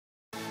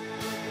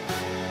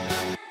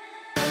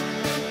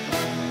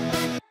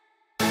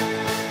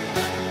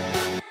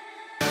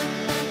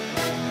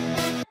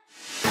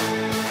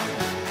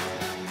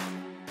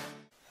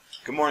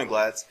morning,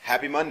 Glads.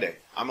 Happy Monday.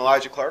 I'm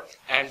Elijah Clark.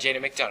 I'm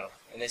Jaden McDonald,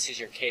 and this is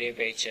your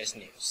KWHS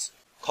News.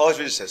 College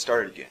visits has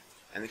started again,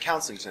 and the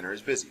Counseling Center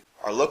is busy.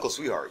 Our local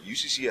sweetheart,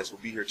 UCCS, will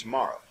be here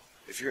tomorrow.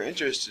 If you're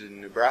interested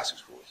in Nebraska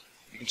schools,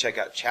 you can check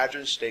out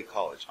Chadron State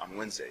College on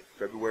Wednesday,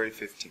 February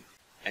 15th.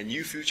 And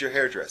you future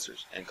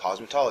hairdressers and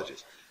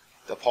cosmetologists,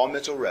 the Paul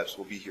Mitchell reps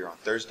will be here on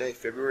Thursday,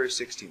 February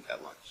 16th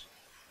at lunch.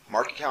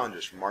 Mark your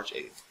calendars for March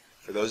 8th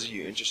for those of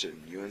you interested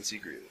in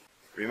UNC Greeley.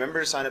 Remember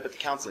to sign up at the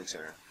Counseling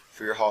Center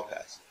for your hall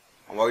pass.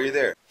 And while you're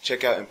there,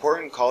 check out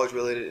important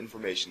college-related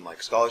information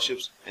like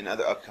scholarships and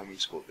other upcoming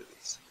school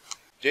visits.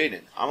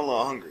 Jaden, I'm a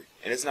little hungry,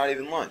 and it's not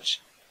even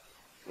lunch.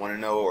 Want to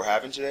know what we're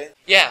having today?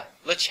 Yeah,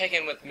 let's check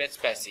in with Miss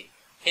Betsy.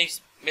 Hey,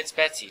 Miss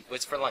Betsy,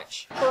 what's for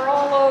lunch? For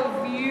all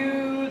of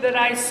you that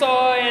I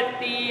saw at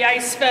the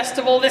Ice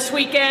Festival this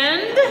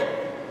weekend,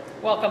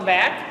 welcome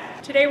back.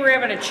 Today we're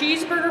having a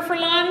cheeseburger for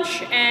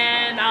lunch,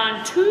 and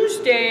on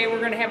Tuesday we're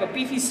going to have a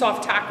beefy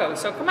soft taco.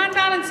 So come on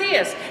down and see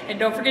us, and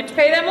don't forget to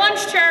pay them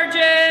lunch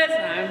charges.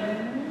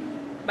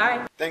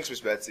 Bye. Thanks,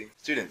 Miss Betsy.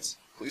 Students,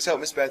 please help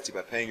Miss Betsy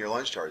by paying your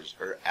lunch charges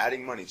or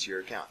adding money to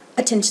your account.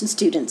 Attention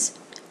students,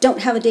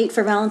 don't have a date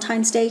for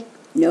Valentine's Day?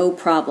 No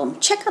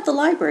problem. Check out the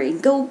library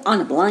and go on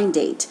a blind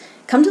date.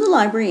 Come to the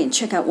library and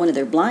check out one of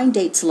their blind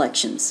date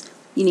selections.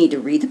 You need to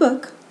read the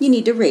book, you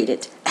need to rate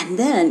it, and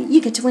then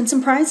you get to win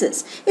some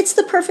prizes. It's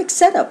the perfect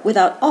setup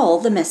without all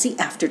the messy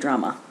after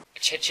drama.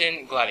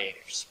 Attention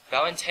Gladiators,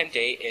 Valentine's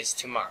Day is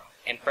tomorrow,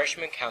 and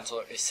Freshman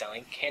Counselor is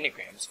selling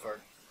candygrams for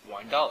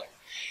 $1.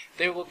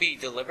 They will be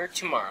delivered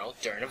tomorrow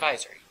during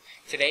advisory.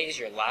 Today is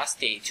your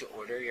last day to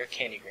order your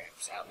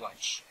candygrams at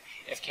lunch.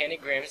 If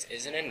candygrams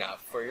isn't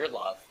enough for your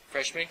love,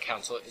 Freshman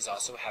Council is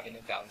also having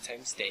a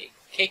Valentine's Day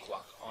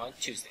cakewalk on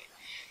Tuesday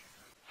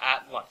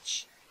at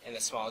lunch in the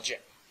small gym.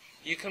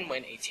 You can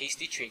win a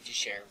tasty treat to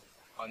share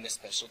on this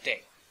special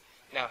day.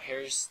 Now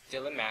here's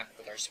Dylan Mack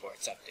with our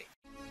sports update.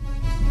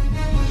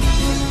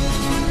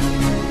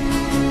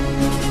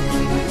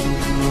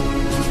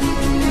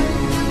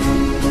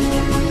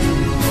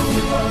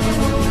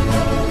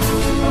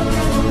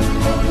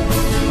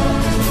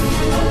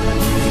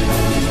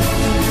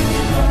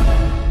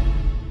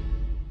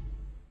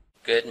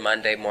 Good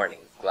Monday morning,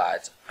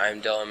 Glads.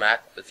 I'm Dylan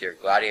Mack with your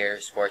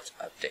Gladiator Sports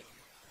Update.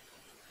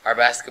 Our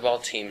basketball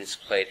teams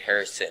played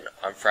Harrison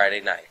on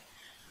Friday night,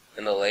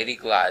 and the Lady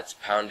Glads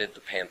pounded the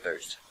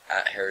Panthers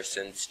at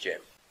Harrison's gym.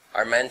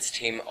 Our men's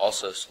team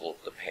also schooled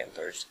the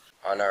Panthers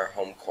on our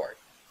home court.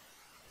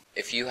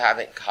 If you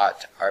haven't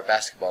caught our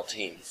basketball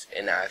teams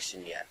in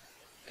action yet,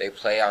 they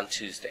play on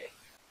Tuesday.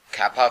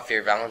 Cap off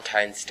your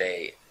Valentine's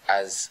Day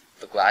as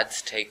the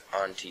Glads take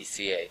on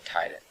TCA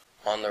Titan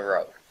on the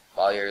road,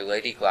 while your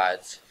Lady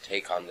Glads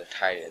take on the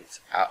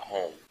Titans at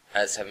home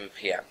at 7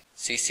 p.m.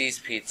 CC's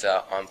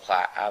Pizza on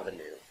Platte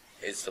Avenue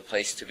is the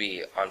place to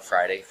be on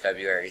Friday,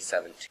 February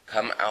 17th.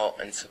 Come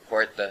out and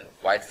support the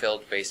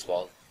Widefield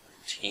baseball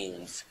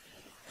team's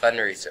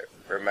fundraiser.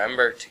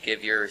 Remember to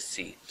give your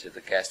receipt to the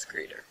guest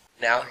greeter.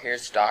 Now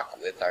here's Doc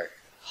with our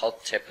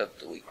health tip of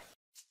the week.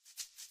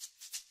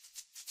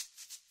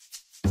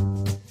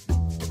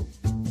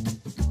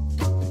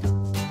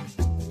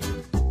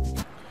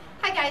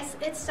 Hi guys,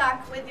 it's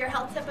Doc with your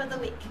health tip of the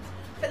week.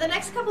 For the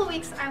next couple of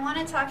weeks, I want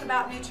to talk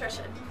about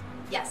nutrition.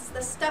 Yes,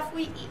 the stuff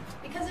we eat,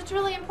 because it's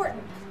really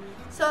important.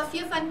 So a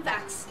few fun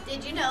facts.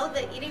 Did you know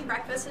that eating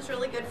breakfast is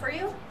really good for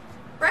you?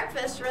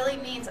 Breakfast really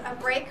means a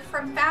break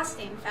from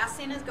fasting.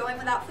 Fasting is going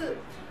without food.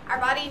 Our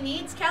body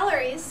needs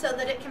calories so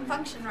that it can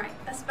function right,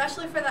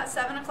 especially for that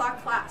 7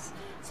 o'clock class.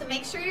 So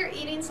make sure you're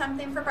eating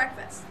something for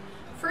breakfast.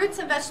 Fruits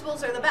and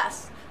vegetables are the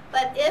best,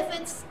 but if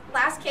it's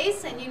last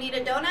case and you need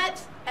a donut,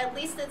 at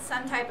least it's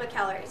some type of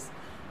calories.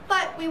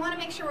 But we want to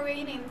make sure we're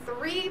eating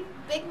 3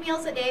 big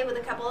meals a day with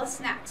a couple of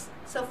snacks.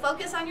 So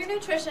focus on your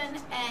nutrition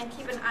and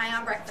keep an eye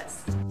on breakfast.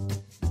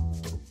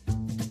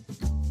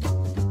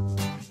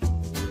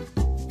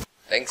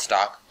 Thanks,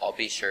 Doc. I'll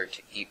be sure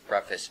to eat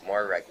breakfast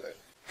more regularly.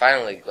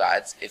 Finally,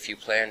 Glads, if you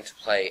plan to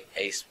play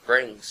a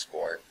spring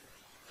sport,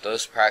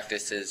 those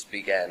practices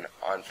begin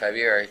on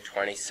February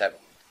 27th.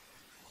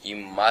 You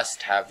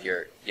must have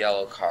your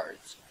yellow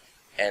cards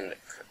and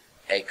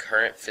a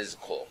current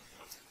physical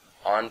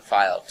on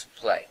file to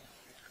play.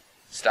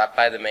 Stop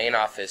by the main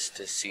office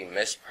to see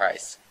Miss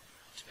Price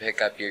to pick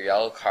up your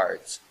yellow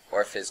cards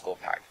or physical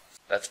pack.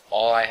 That's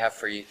all I have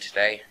for you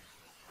today.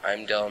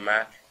 I'm Dylan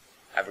Mack.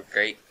 Have a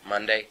great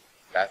Monday.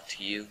 Back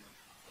to you,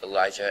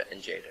 Elijah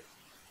and Jaden.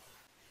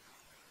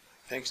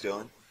 Thanks,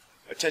 Dylan.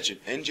 Attention,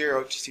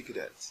 NJROTC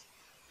cadets.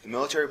 The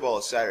military ball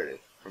is Saturday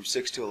from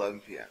 6 to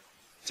 11 p.m.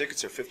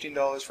 Tickets are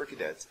 $15 for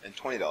cadets and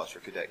 $20 for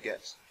cadet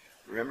guests.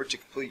 Remember to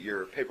complete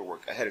your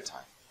paperwork ahead of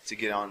time to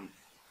get on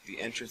the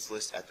entrance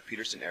list at the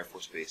Peterson Air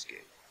Force Base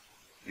gate.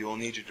 You will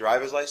need your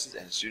driver's license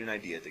and student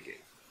ID at the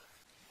gate.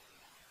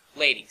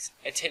 Ladies,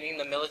 attending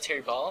the military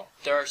ball,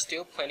 there are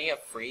still plenty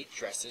of free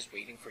dresses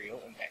waiting for you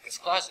in Becca's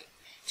closet.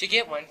 To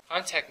get one,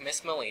 contact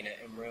Miss Molina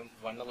in room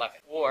 111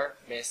 or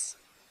Miss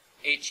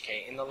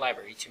HK in the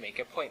library to make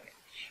an appointment.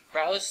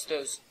 Browse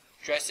those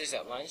dresses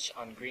at lunch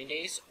on green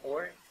days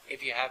or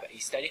if you have a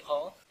study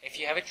hall. If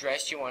you have a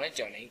dress you want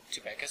to donate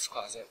to Becca's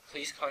Closet,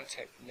 please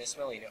contact Miss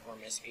Melina or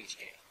Miss HK.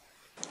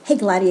 Hey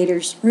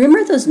Gladiators,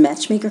 remember those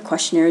matchmaker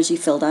questionnaires you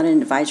filled out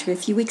in advisory a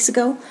few weeks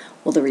ago?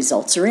 Well, the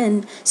results are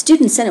in.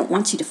 Student Senate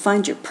wants you to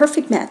find your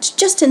perfect match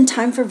just in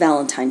time for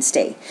Valentine's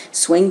Day.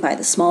 Swing by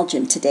the small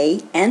gym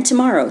today and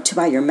tomorrow to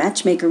buy your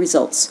matchmaker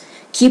results.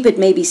 Cupid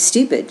may be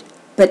stupid,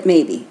 but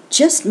maybe,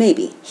 just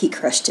maybe, he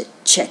crushed it.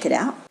 Check it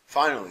out.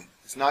 Finally,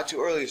 it's not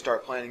too early to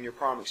start planning your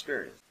prom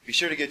experience. Be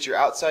sure to get your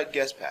outside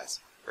guest pass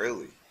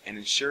early and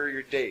ensure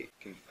your date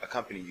can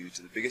accompany you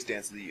to the biggest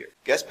dance of the year.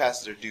 Guest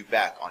passes are due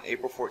back on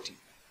April 14th.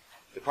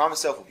 The prom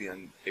itself will be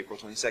on April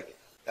 22nd.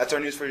 That's our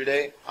news for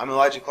today. I'm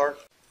Elijah Clark.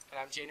 And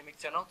I'm Jaden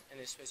McDonald, and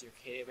this was your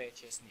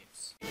KWHS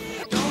News.